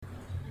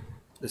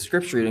The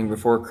scripture reading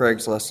before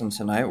Craig's lesson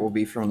tonight will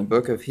be from the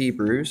book of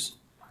Hebrews,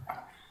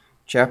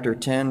 chapter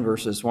 10,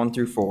 verses 1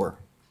 through 4.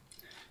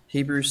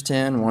 Hebrews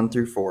 10, 1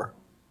 through 4.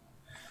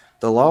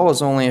 The law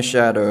is only a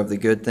shadow of the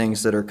good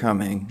things that are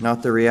coming,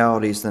 not the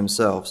realities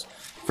themselves.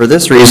 For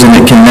this reason,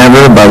 it can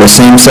never, by the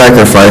same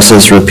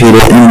sacrifices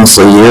repeated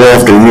endlessly year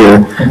after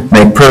year,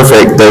 make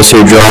perfect those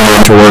who draw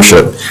near to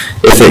worship.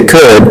 If it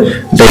could,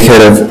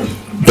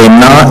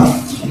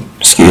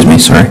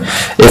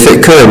 If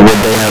it could, would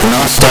they have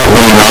not stopped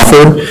being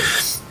offered?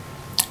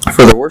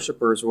 For the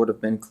worshippers would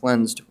have been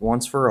cleansed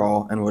once for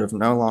all and would have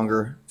no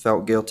longer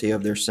felt guilty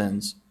of their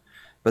sins.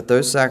 But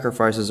those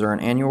sacrifices are an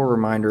annual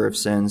reminder of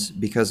sins,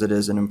 because it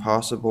is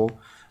impossible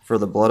for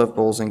the blood of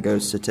bulls and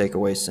goats to take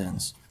away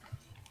sins.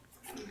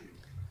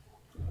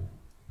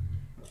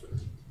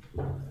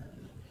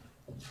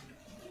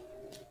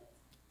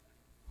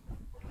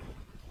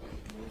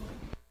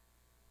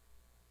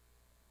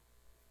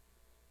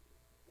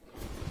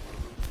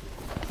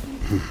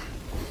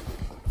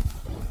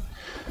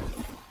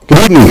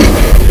 Good evening.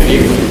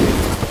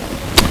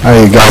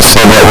 You guys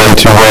said that way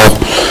too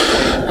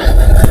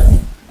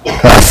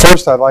well.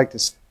 First, I'd like to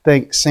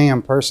thank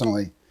Sam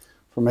personally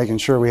for making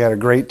sure we had a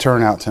great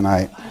turnout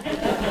tonight.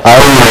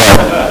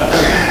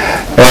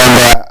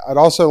 I'd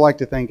also like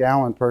to thank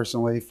Alan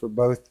personally for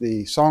both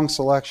the song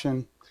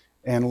selection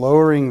and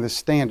lowering the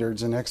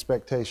standards and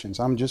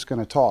expectations. I'm just going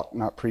to talk,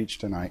 not preach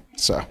tonight.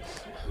 So,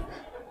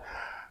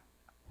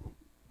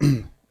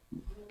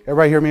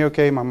 everybody hear me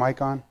okay? My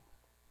mic on?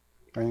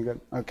 Everything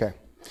good? Okay.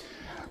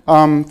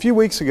 A few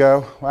weeks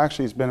ago, well,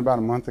 actually it's been about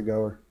a month ago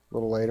or a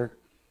little later,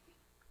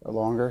 or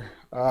longer,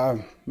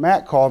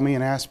 Matt called me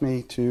and asked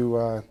me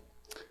to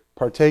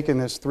partake in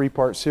this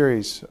 3-part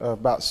series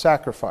about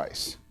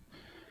sacrifice.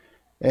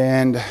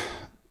 And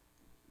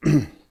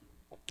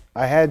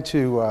I had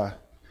to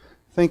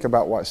think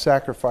about what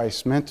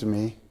sacrifice meant to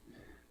me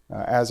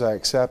as I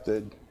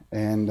accepted.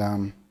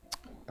 And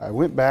I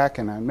went back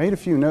and I made a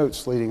few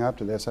notes leading up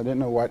to this. I didn't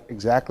know what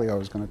exactly I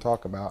was going to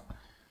talk about.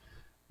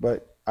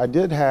 But I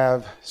did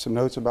have some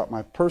notes about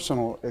my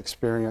personal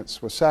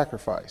experience with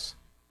sacrifice.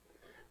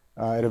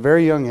 At a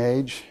very young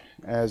age,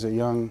 as a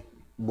young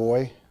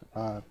boy,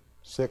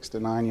 6 to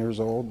 9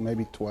 years old,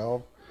 maybe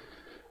 12,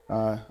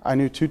 I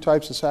knew 2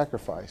 types of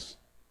sacrifice.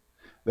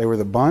 They were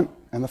the bunt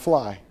and the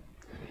fly.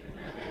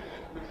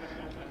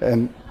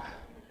 And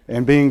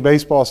being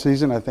baseball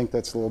season, I think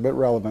that's a little bit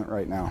relevant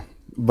right now.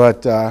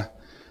 But as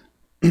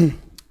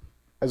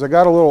I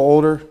got a little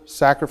older,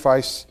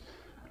 sacrifice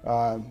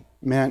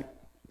meant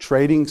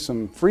trading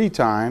some free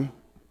time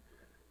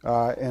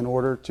in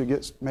order to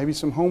get maybe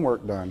some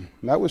homework done.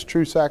 And that was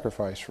true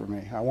sacrifice for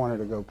me. I wanted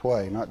to go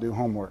play, not do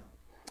homework.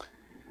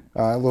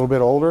 A little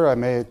bit older, I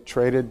may have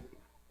traded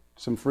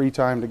some free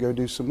time to go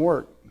do some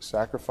work,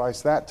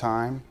 sacrifice that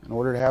time in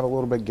order to have a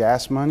little bit of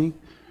gas money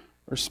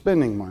or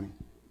spending money.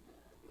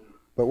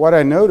 But what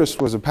I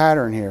noticed was a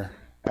pattern here.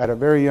 At a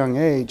very young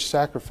age,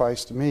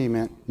 sacrifice to me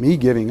meant me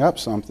giving up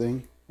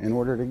something in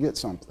order to get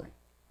something.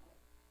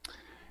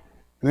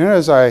 And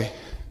then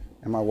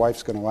and my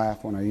wife's going to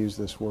laugh when I use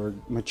this word,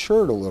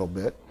 matured a little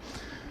bit,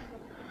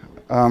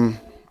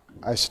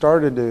 I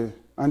started to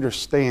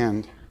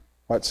understand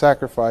what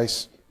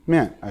sacrifice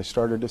meant. I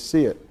started to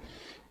see it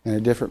in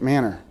a different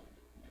manner.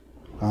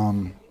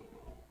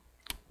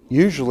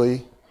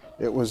 Usually,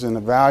 it was in the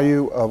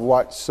value of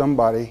what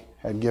somebody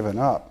had given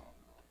up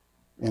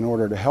in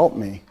order to help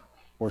me,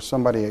 or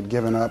somebody had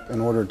given up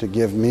in order to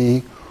give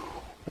me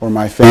or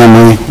my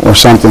family or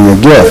something a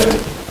gift.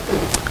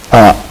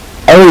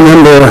 I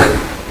remember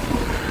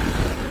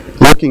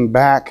looking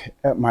back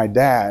at my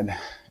dad,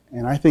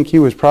 and I think he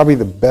was probably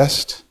the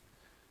best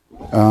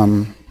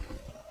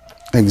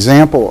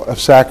example of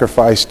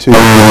sacrifice to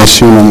his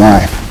human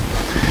life.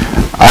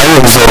 I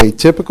was a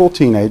typical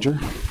teenager.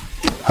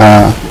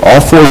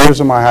 All 4 years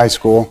of my high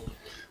school,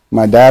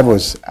 my dad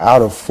was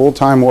out of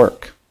full-time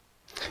work.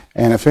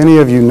 And if any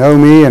of you know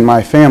me and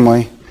my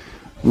family,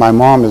 my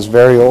mom is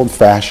very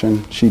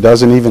old-fashioned. She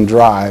doesn't even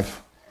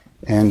drive.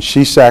 And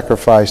she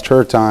sacrificed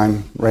her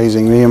time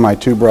raising me and my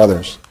 2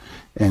 brothers.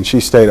 And she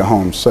stayed at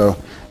home. So,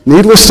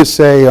 needless to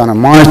say, on a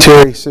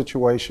monetary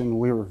situation,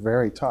 we were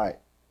very tight.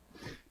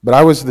 But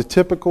I was the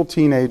typical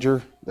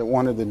teenager that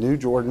wanted the new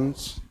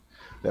Jordans,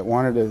 that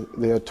wanted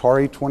the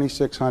Atari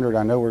 2600.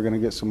 I know we're going to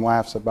get some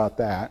laughs about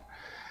that.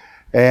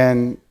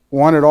 And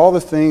wanted all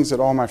the things that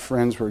all my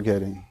friends were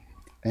getting.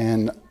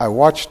 And I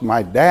watched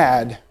my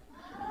dad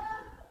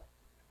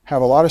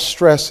have a lot of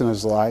stress in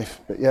his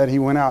life, but yet he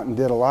went out and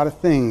did a lot of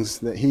things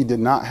that he did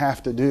not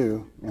have to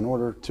do in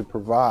order to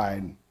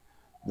provide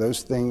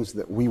those things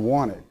that we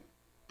wanted,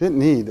 didn't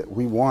need, that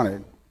we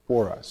wanted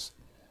for us.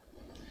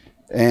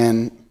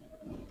 And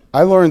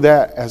I learned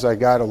that as I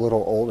got a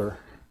little older,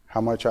 how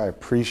much I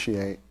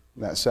appreciate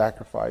that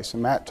sacrifice.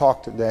 And Matt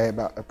talked today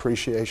about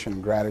appreciation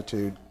and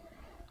gratitude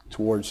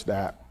towards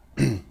that.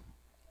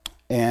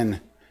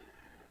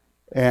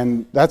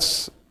 And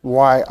that's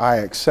why I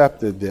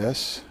accepted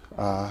this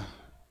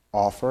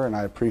offer, and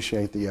I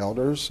appreciate the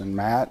elders and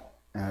Matt.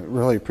 And I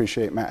really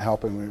appreciate Matt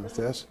helping me with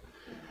this.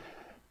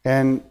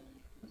 And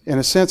in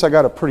a sense, I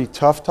got a pretty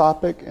tough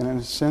topic, and in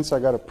a sense, I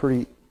got a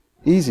pretty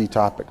easy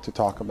topic to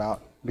talk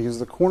about, because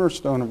the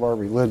cornerstone of our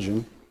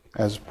religion,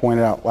 as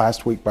pointed out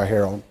last week by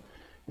Harold,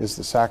 is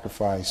the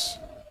sacrifice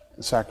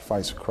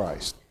of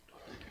Christ.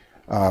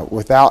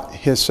 Without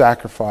his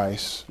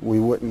sacrifice, we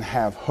wouldn't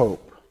have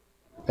hope.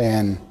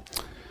 And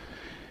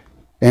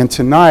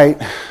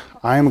tonight,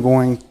 I am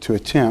going to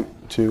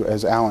attempt to,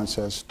 as Alan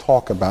says,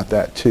 talk about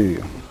that to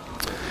you.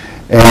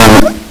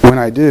 And when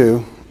I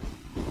do,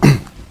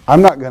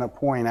 I'm not going to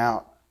point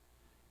out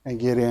and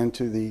get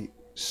into the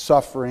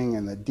suffering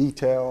and the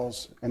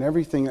details and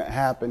everything that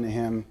happened to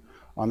him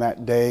on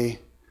that day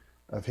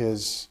of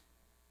his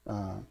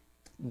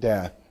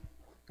death.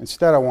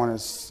 Instead, I want to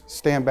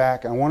stand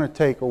back and I want to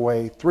take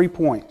away 3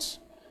 points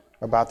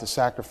about the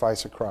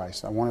sacrifice of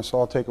Christ. I want us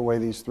all to take away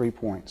these 3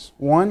 points.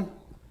 1,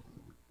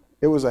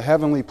 it was a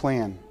heavenly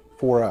plan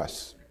for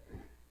us.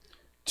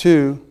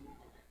 2,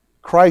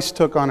 Christ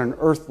took on an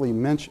earthly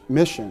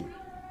mission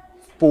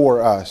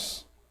for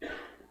us.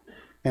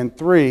 And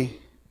 3,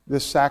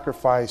 this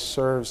sacrifice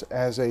serves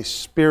as a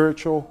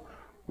spiritual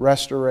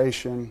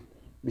restoration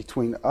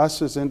between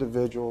us as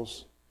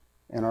individuals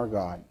and our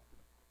God.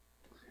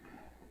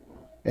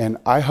 And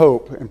I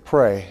hope and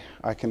pray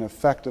I can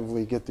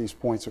effectively get these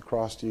points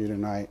across to you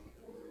tonight.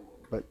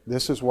 But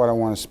this is what I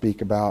want to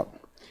speak about.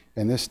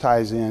 And this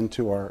ties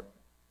into our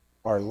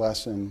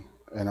lesson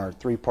in our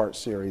 3-part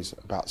series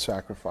about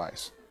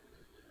sacrifice.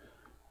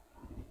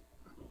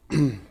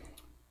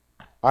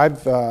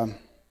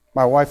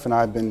 My wife and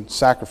I have been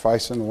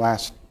sacrificing the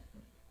last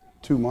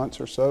 2 months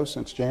or so,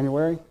 since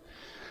January.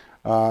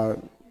 I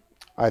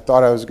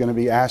thought I was going to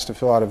be asked to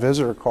fill out a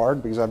visitor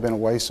card because I've been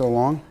away so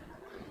long.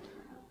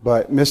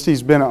 But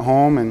Misty's been at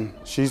home and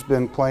she's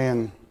been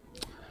playing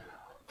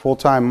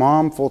full-time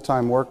mom,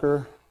 full-time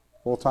worker,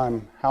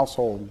 full-time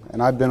household.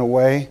 And I've been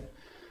away.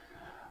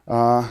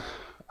 I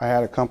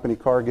had a company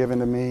car given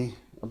to me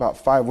about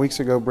 5 weeks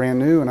ago, brand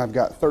new, and I've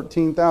got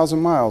 13,000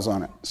 miles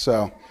on it.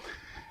 So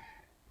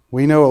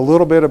we know a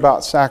little bit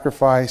about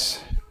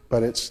sacrifice,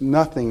 but it's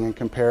nothing in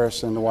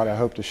comparison to what I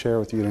hope to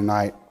share with you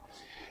tonight.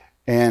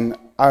 And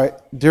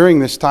during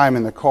this time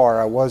in the car,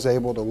 I was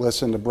able to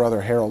listen to Brother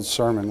Harold's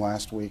sermon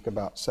last week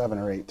about 7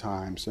 or 8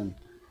 times. And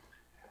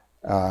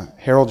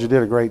Harold, you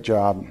did a great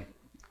job.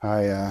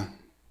 I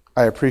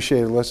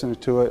appreciated listening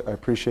to it. I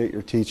appreciate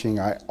your teaching.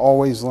 I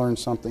always learn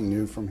something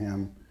new from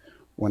him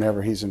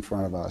whenever he's in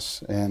front of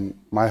us. And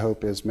my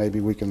hope is maybe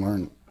we can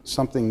learn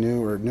something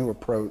new or a new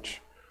approach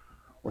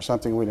or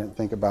something we didn't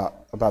think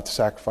about the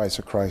sacrifice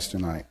of Christ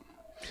tonight.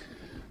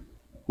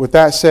 With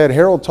that said,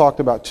 Harold talked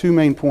about 2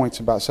 main points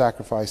about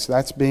sacrifice.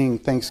 That's being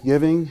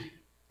thanksgiving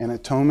and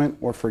atonement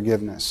or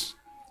forgiveness.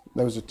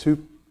 Those are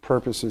 2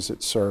 purposes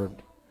it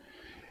served.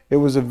 It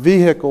was a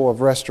vehicle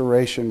of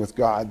restoration with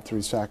God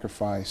through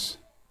sacrifice.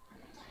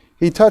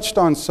 He touched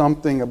on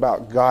something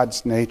about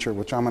God's nature,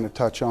 which I'm going to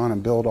touch on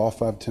and build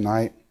off of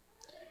tonight.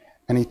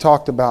 And he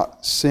talked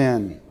about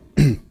sin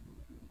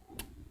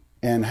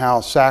and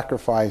how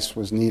sacrifice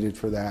was needed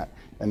for that,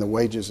 and the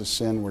wages of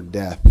sin were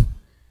death.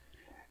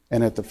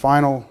 And at the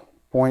final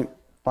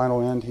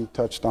end, he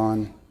touched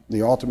on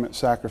the ultimate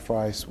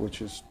sacrifice,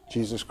 which is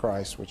Jesus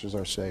Christ, which is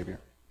our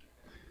Savior.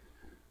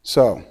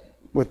 So,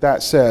 with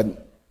that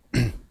said,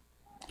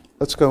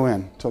 let's go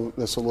into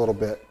this a little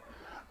bit.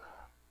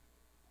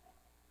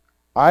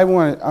 I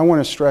want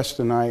to stress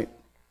tonight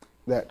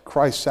that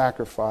Christ's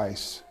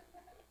sacrifice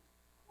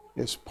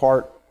is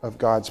part of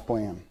God's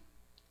plan.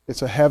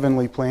 It's a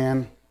heavenly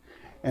plan,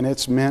 and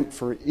it's meant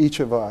for each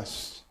of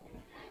us,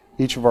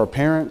 each of our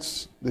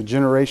parents, the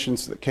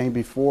generations that came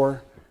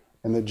before,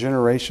 and the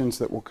generations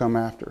that will come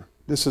after.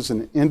 This is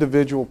an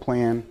individual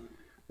plan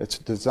that's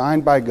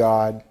designed by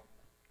God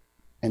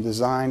and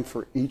designed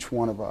for each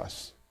one of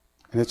us.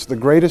 And it's the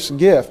greatest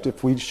gift,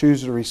 if we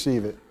choose to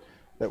receive it,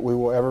 that we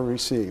will ever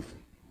receive.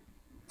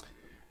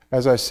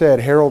 As I said,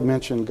 Harold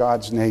mentioned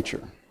God's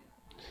nature,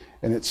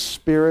 and it's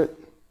spirit,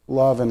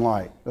 love, and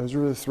light. Those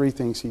are the 3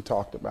 things he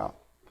talked about.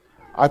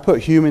 I put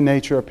human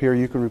nature up here.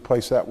 You can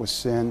replace that with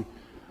sin.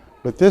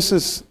 But this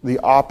is the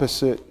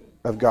opposite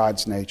of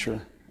God's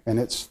nature, and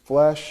it's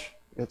flesh,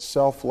 it's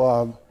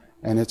self-love,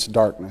 and it's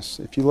darkness.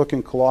 If you look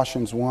in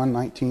Colossians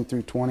 1:19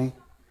 through 20,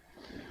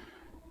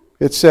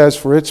 it says,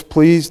 "For it's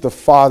pleased the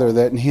Father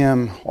that in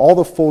him all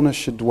the fullness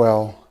should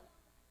dwell,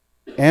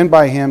 and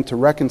by him to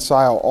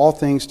reconcile all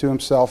things to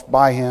himself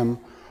by him,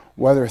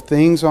 whether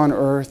things on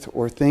earth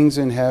or things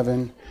in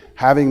heaven,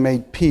 having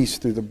made peace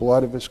through the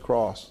blood of his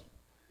cross."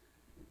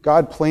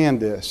 God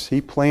planned this.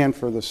 He planned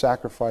for the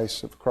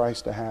sacrifice of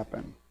Christ to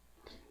happen.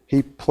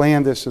 He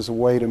planned this as a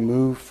way to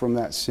move from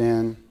that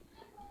sin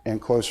and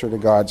closer to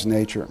God's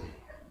nature.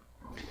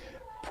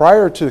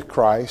 Prior to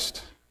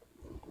Christ,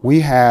 we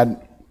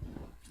had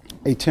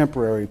a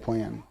temporary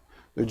plan,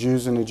 the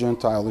Jews and the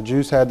Gentiles. The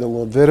Jews had the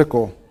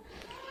Levitical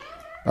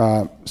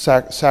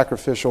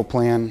sacrificial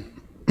plan,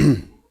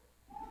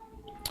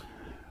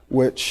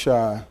 which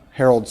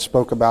Harold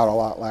spoke about a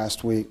lot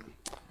last week,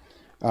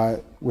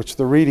 which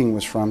the reading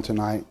was from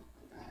tonight.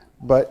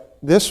 But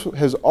this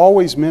has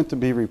always meant to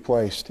be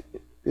replaced.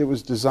 It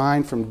was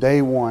designed from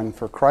day one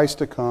for Christ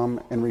to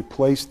come and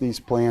replace these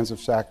plans of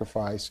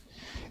sacrifice.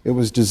 It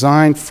was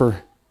designed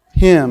for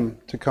Him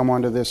to come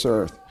onto this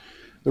earth.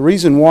 The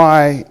reason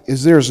why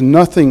is there's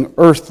nothing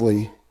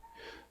earthly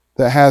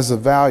that has the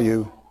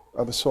value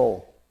of a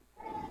soul.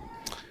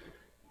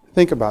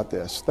 Think about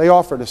this. They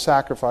offered a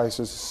sacrifice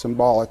as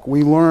symbolic.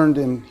 We learned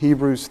in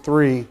Hebrews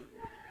 3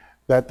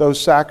 that those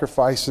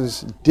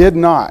sacrifices did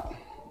not,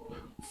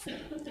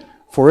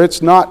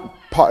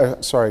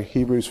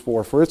 Hebrews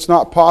 4, for it's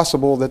not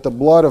possible that the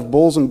blood of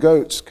bulls and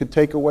goats could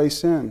take away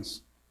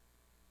sins.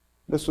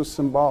 This was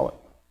symbolic.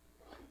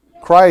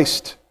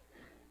 Christ,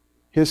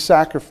 His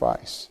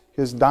sacrifice,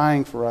 His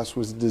dying for us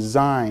was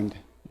designed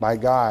by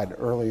God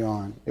early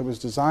on. It was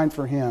designed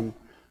for Him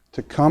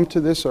to come to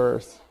this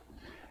earth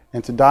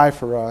and to die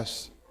for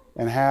us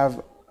and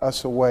have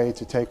us a way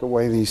to take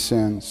away these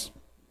sins.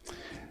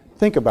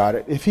 Think about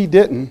it. If He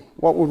didn't,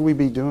 what would we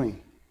be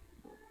doing?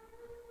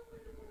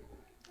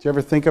 Do you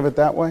ever think of it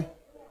that way?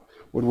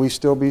 Would we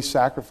still be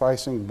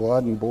sacrificing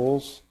blood and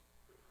bulls?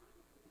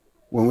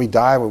 When we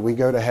die, would we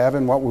go to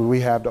heaven? What would we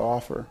have to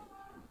offer?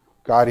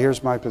 God,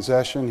 here's my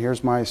possession.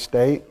 Here's my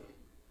estate.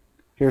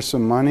 Here's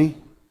some money.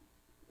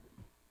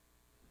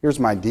 Here's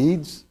my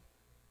deeds.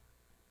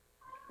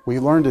 We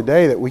learned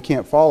today that we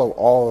can't follow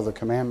all of the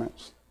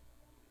commandments.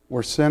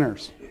 We're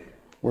sinners.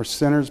 We're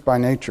sinners by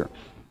nature.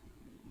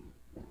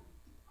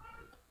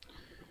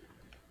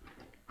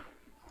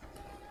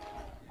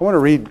 I want to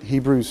read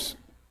Hebrews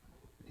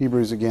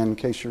again in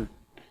case you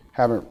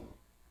haven't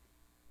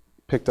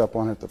picked up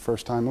on it the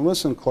first time. And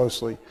listen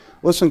closely.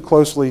 Listen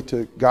closely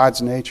to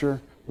God's nature,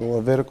 the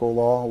Levitical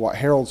law, what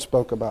Harold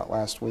spoke about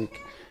last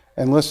week.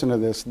 And listen to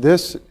this.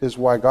 This is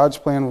why God's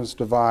plan was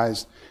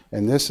devised,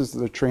 and this is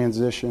the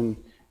transition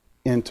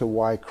into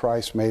why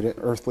Christ made an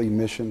earthly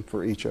mission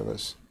for each of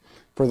us.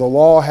 For the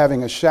law,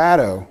 having a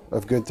shadow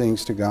of good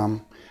things to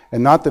come,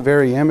 and not the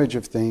very image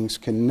of things,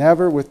 can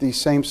never, with these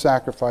same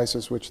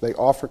sacrifices which they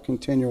offer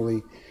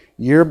continually,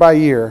 year by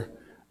year,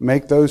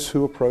 make those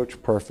who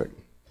approach perfect.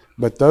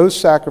 But those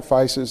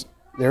sacrifices,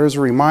 there is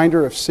a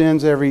reminder of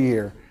sins every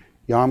year.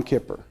 Yom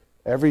Kippur,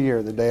 every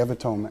year, the Day of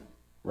Atonement,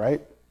 right?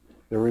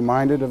 They're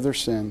reminded of their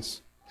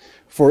sins.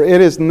 For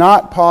it is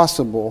not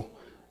possible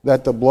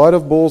that the blood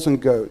of bulls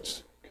and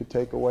goats could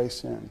take away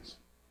sins.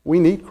 We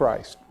need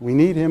Christ. We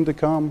need Him to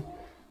come,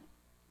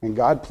 and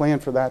God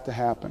planned for that to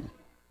happen.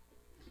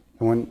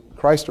 And when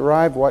Christ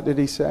arrived, what did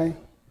He say?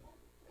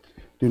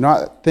 Do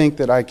not think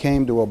that I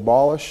came to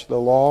abolish the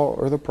law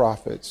or the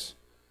prophets.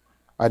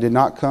 I did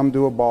not come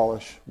to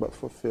abolish, but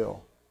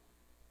fulfill.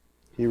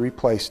 He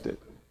replaced it.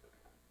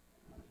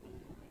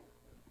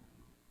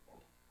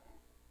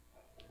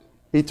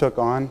 He took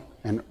on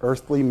an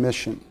earthly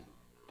mission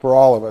for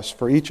all of us,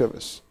 for each of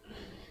us.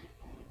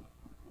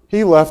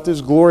 He left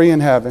His glory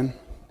in heaven.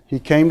 He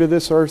came to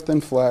this earth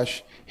in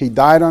flesh. He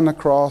died on the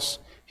cross.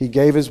 He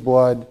gave His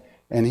blood.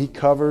 And He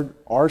covered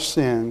our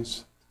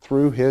sins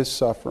through His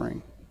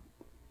suffering.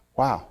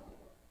 Wow.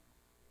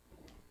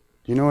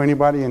 Do you know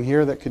anybody in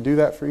here that could do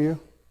that for you?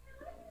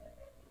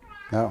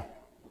 No.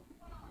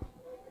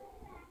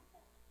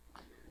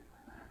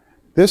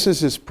 This is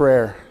His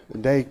prayer the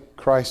day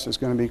Christ is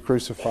going to be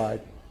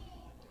crucified.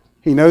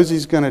 He knows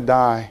He's going to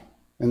die,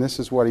 and this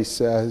is what He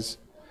says.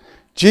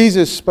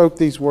 Jesus spoke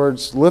these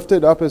words,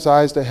 lifted up His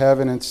eyes to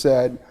heaven, and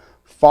said,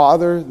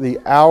 Father, the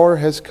hour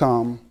has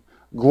come.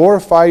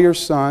 Glorify your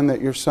Son,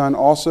 that your Son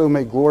also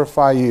may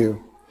glorify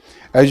you.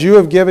 As you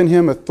have given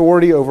Him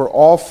authority over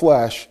all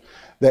flesh,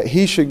 that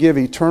He should give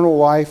eternal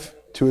life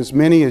to as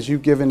many as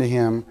you've given to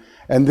Him.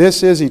 And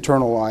this is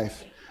eternal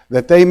life,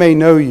 that they may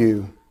know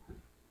you,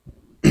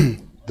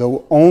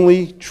 the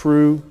only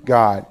true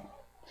God,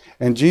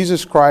 and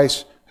Jesus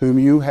Christ, whom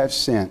you have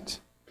sent.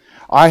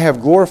 I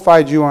have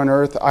glorified you on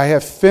earth. I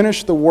have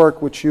finished the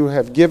work which you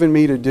have given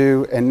me to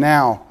do. And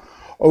now,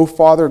 O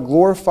Father,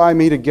 glorify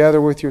me together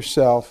with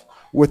yourself,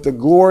 with the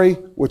glory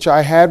which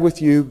I had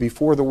with you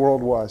before the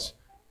world was.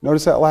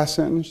 Notice that last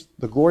sentence?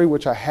 The glory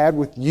which I had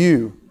with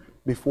you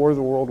before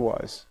the world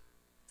was.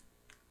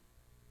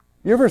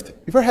 You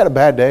ever had a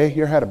bad day?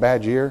 You ever had a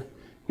bad year?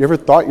 You ever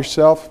thought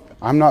yourself,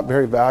 I'm not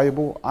very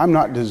valuable, I'm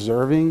not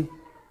deserving?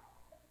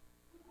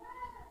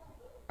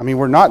 I mean,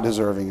 we're not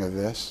deserving of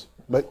this,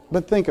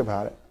 but think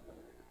about it.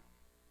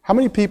 How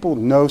many people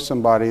know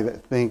somebody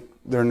that think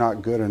they're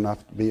not good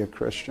enough to be a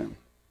Christian?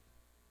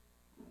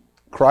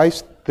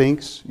 Christ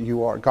thinks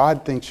you are.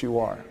 God thinks you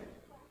are.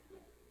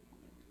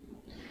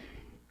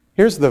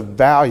 Here's the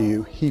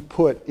value He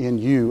put in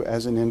you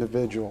as an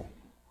individual.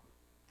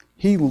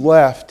 He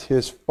left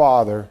His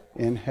Father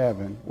in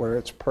heaven where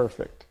it's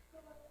perfect.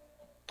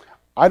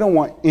 I don't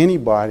want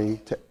anybody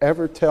to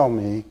ever tell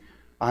me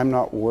I'm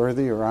not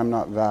worthy or I'm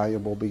not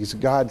valuable because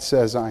God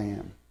says I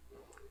am.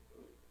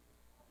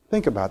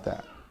 Think about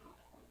that.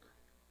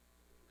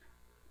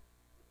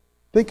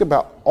 Think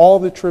about all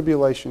the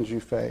tribulations you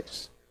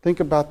face. Think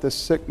about the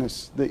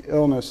sickness, the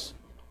illness.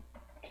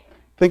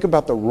 Think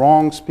about the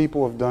wrongs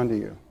people have done to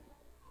you.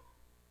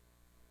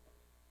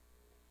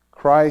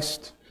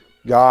 Christ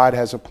God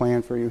has a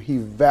plan for you. He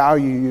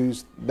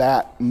values you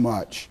that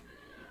much.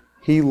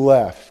 He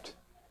left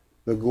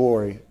the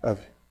glory of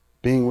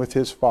being with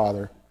his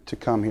Father to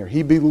come here.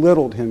 He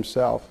belittled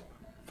himself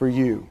for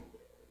you.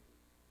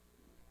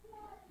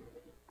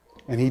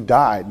 And he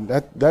died.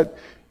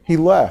 He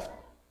left.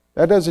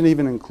 That doesn't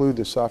even include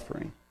the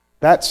suffering.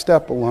 That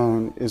step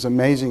alone is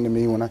amazing to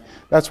me.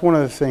 That's one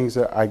of the things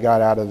that I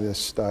got out of this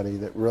study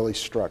that really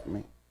struck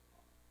me.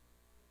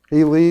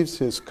 He leaves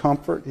his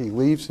comfort, he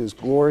leaves his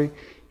glory,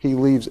 he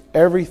leaves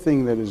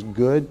everything that is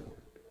good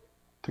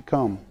to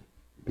come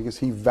because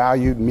he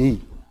valued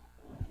me.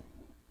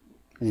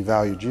 And he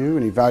valued you,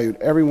 and he valued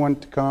everyone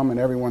to come and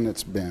everyone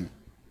that's been.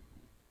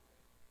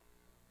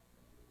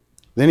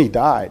 Then he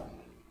died.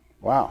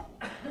 Wow.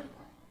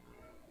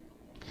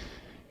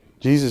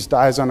 Jesus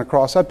dies on the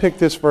cross. I picked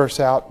this verse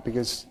out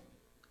because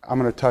I'm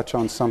going to touch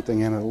on something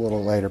in it a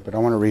little later, but I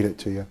want to read it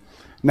to you.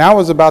 Now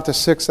was about the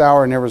 6th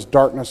hour, and there was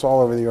darkness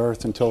all over the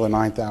earth until the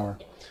 9th hour.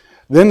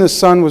 Then the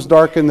sun was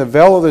darkened, the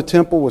veil of the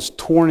temple was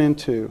torn in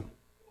two.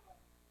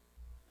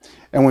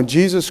 And when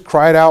Jesus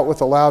cried out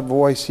with a loud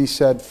voice, he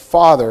said,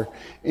 Father,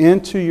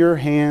 into your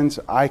hands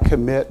I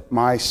commit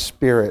my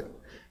spirit.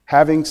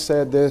 Having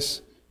said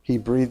this, he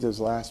breathed his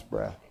last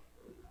breath.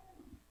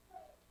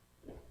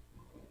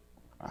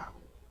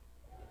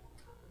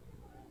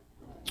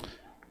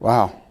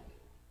 Wow.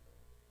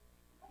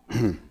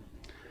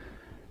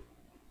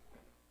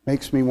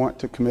 Makes me want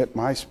to commit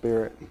my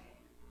spirit,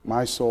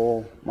 my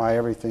soul, my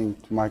everything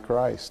to my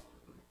Christ.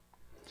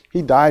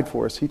 He died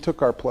for us. He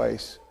took our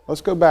place.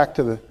 Let's go back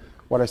to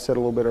what I said a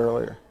little bit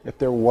earlier. If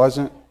there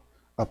wasn't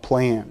a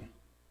plan,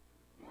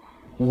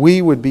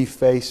 we would be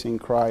facing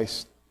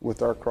Christ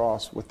with our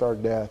cross, with our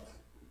death.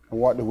 And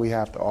what do we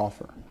have to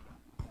offer?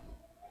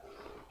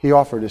 He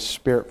offered his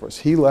spirit for us.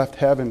 He left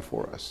heaven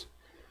for us.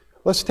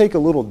 Let's take a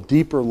little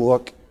deeper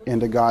look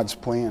into God's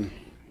plan.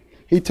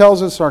 He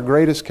tells us our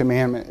greatest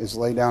commandment is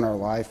lay down our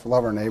life,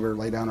 love our neighbor,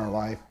 lay down our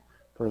life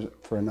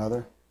for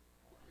another.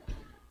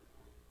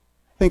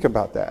 Think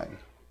about that.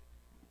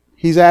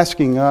 He's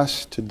asking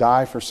us to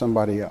die for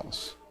somebody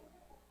else.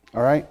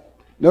 All right?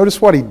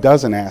 Notice what he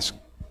doesn't ask.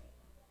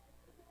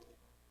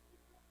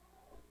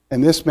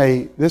 And this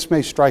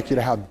may strike you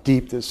to how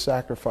deep this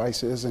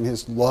sacrifice is and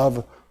his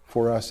love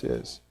for us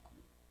is.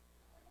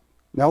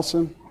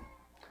 Nelson,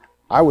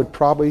 I would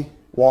probably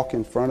walk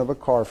in front of a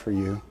car for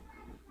you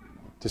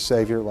to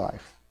save your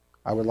life.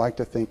 I would like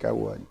to think I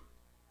would.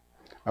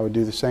 I would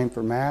do the same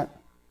for Matt.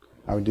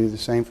 I would do the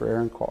same for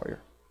Aaron Collier.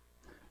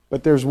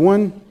 But there's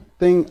one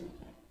thing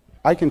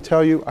I can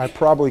tell you I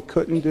probably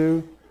couldn't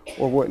do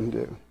or wouldn't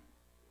do.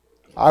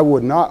 I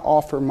would not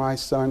offer my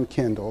son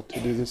Kendall to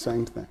do the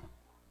same thing.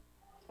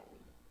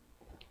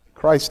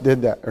 Christ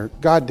did that, or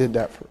God did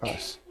that for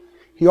us.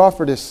 He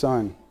offered his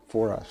son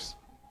for us.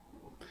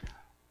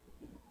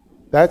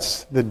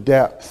 That's the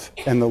depth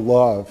and the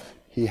love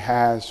he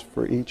has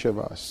for each of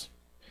us.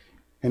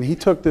 And he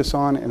took this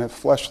on in a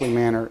fleshly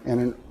manner, in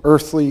an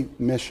earthly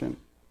mission.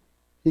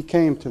 He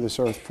came to this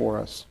earth for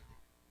us.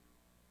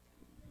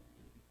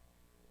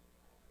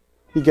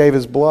 He gave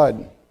his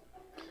blood.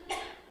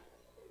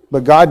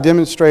 But God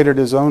demonstrated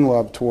his own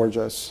love towards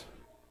us.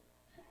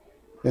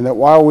 In that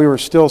while we were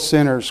still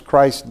sinners,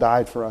 Christ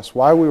died for us.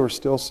 While we were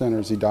still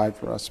sinners, he died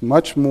for us.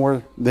 Much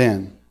more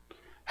then,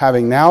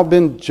 having now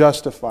been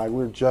justified,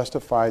 we're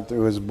justified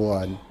through his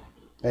blood.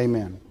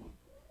 Amen.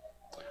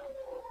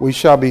 We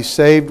shall be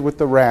saved with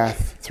the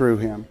wrath through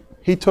him.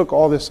 He took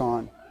all this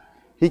on.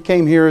 He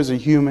came here as a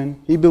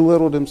human. He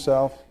belittled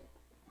himself.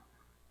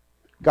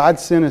 God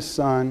sent his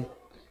son.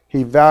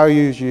 He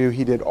values you.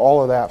 He did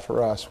all of that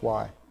for us.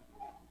 Why?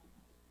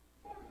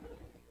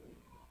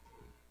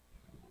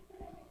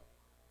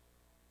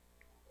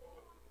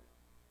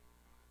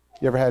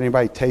 You ever had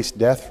anybody taste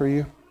death for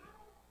you?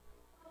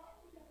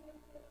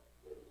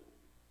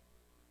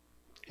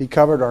 He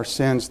covered our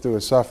sins through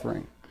his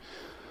suffering.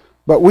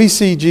 But we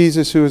see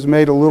Jesus, who is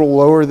made a little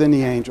lower than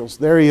the angels.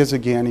 There he is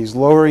again. He's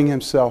lowering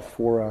himself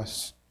for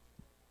us.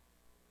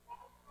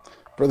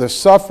 For the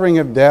suffering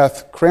of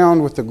death,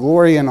 crowned with the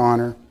glory and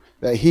honor,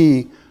 that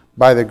he,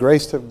 by the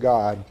grace of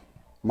God,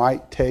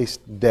 might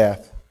taste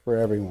death for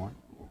everyone.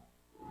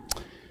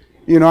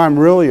 You know, I'm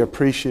really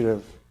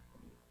appreciative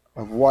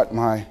of what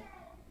my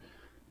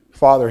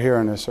Father here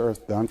on this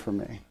earth done for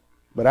me.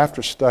 But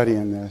after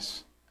studying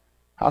this,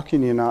 how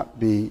can you not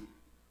be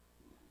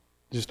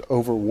just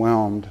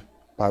overwhelmed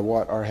by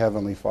what our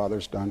Heavenly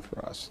Father's done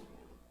for us?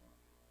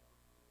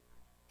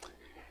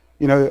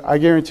 You know, I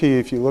guarantee you,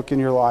 if you look in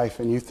your life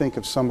and you think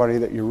of somebody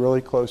that you're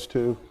really close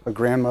to, a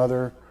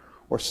grandmother,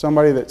 or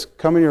somebody that's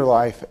come in your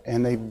life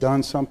and they've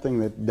done something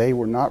that they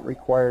were not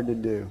required to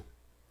do.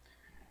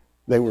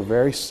 They were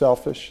very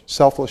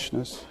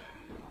selfishness.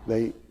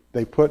 They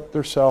put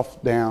themselves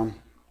down.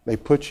 They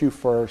put you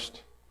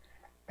first.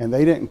 And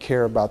they didn't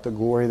care about the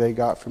glory they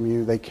got from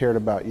you. They cared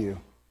about you.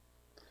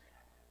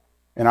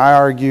 And I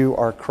argue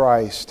our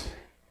Christ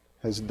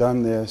has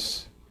done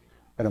this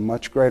at a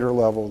much greater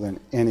level than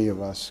any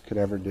of us could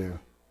ever do.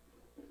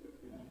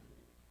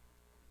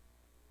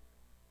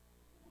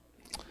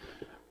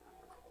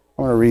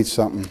 I want to read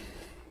something.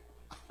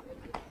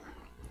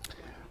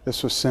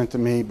 This was sent to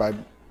me by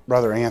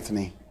Brother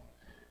Anthony.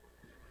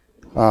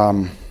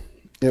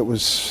 It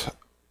was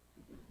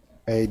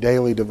a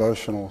daily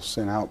devotional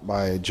sent out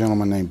by a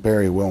gentleman named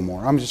Barry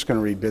Wilmore. I'm just going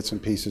to read bits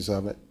and pieces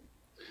of it.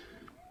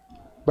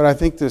 But I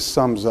think this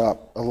sums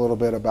up a little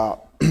bit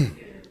about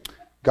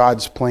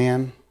God's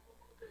plan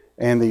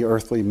and the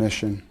earthly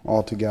mission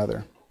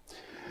altogether.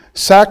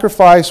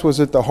 Sacrifice was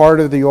at the heart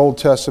of the Old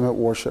Testament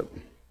worship.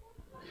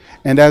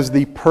 And as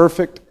the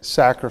perfect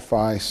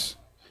sacrifice,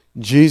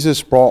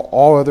 Jesus brought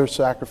all other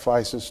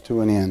sacrifices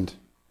to an end.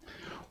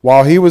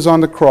 While he was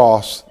on the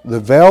cross, the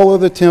veil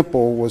of the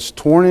temple was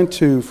torn in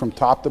two from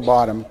top to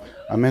bottom.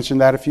 I mentioned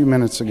that a few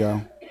minutes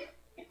ago.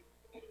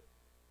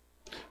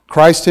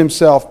 Christ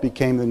himself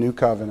became the new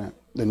covenant,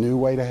 the new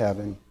way to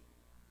heaven,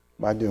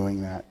 by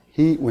doing that.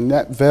 When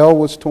that veil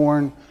was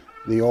torn,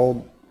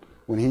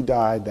 when he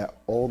died, that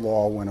old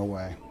law went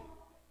away.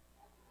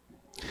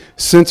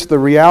 Since the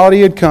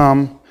reality had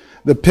come,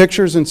 the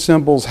pictures and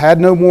symbols had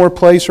no more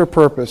place or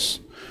purpose.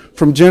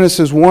 From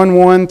Genesis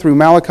 1:1 through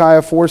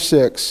Malachi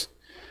 4:6,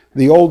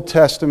 the Old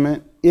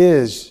Testament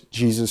is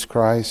Jesus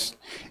Christ.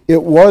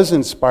 It was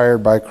inspired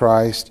by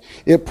Christ.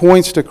 It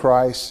points to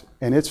Christ,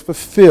 and it's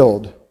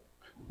fulfilled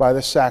by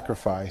the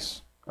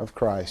sacrifice of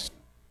Christ.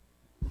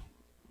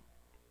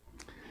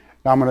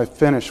 Now I'm going to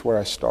finish where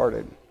I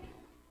started.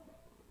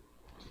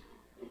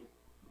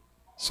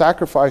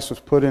 Sacrifice was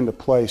put into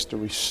place to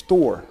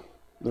restore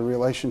the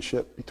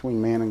relationship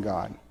between man and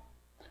God.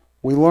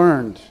 We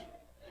learned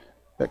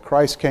that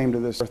Christ came to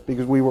this earth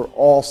because we were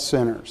all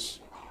sinners.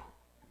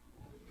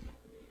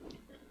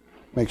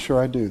 Make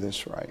sure I do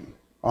this right.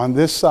 On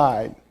this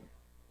side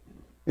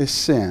is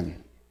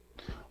sin.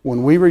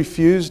 When we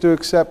refuse to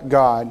accept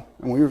God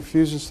and we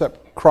refuse to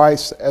accept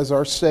Christ as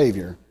our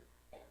Savior,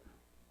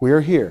 we are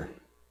here.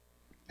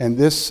 And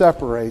this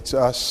separates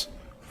us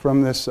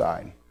from this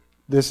side.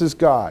 This is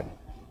God.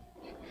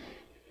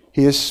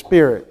 He is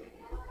Spirit.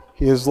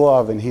 He is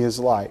love, and He is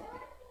light.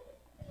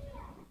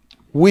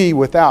 We,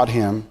 without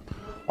Him,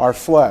 are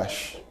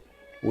flesh.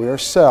 We are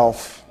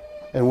self,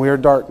 and we are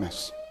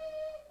darkness.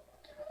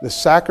 The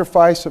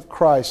sacrifice of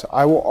Christ,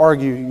 I will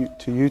argue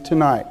to you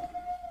tonight,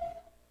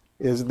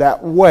 is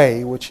that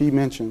way which He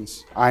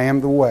mentions. I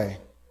am the way.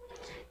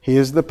 He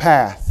is the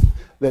path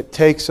that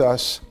takes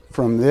us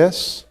from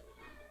this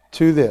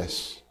to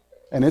this.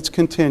 And it's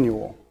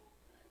continual.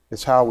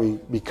 It's how we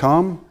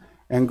become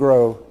and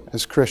grow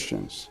as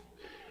Christians.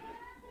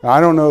 Now, I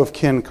don't know if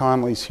Ken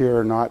Conley's here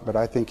or not, but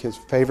I think his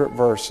favorite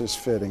verse is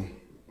fitting.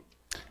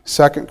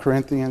 2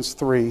 Corinthians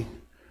 3,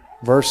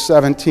 verse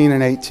 17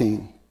 and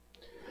 18.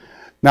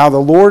 Now the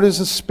Lord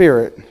is a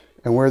Spirit,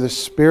 and where the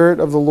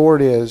Spirit of the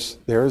Lord is,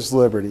 there is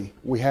liberty.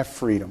 We have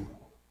freedom.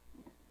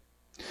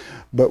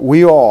 But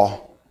we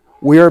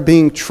are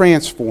being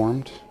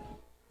transformed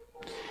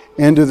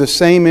into the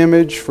same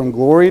image from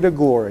glory to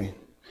glory,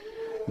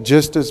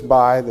 just as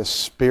by the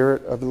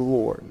Spirit of the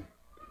Lord.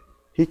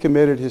 He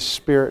committed His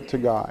Spirit to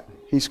God.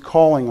 He's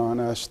calling on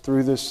us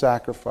through this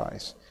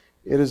sacrifice.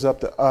 It is up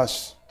to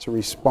us to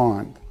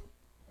respond.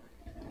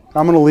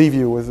 I'm going to leave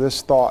you with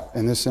this thought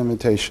and this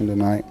invitation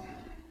tonight.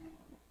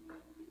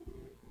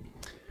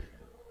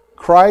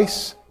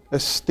 Christ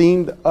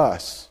esteemed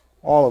us,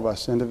 all of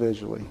us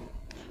individually,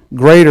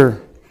 greater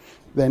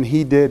than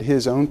He did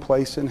His own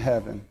place in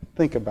heaven.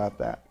 Think about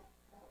that.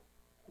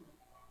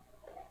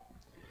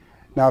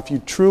 Now, if you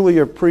truly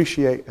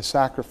appreciate a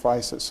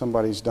sacrifice that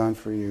somebody's done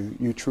for you,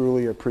 you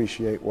truly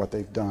appreciate what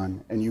they've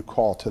done, and you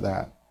call to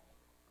that.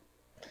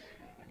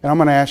 And I'm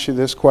going to ask you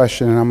this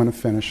question, and I'm going to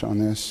finish on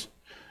this.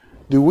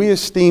 Do we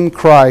esteem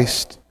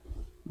Christ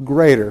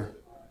greater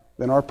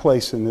than our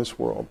place in this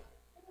world?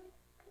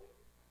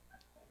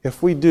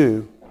 If we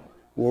do,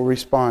 we'll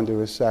respond to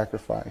His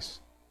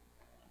sacrifice.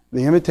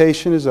 The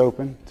invitation is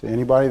open to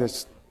anybody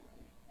that's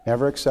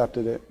never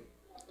accepted it,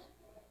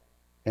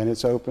 and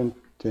it's open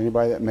to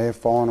anybody that may have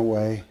fallen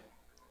away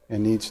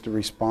and needs to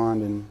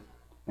respond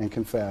and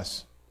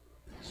confess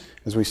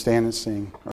as we stand and sing.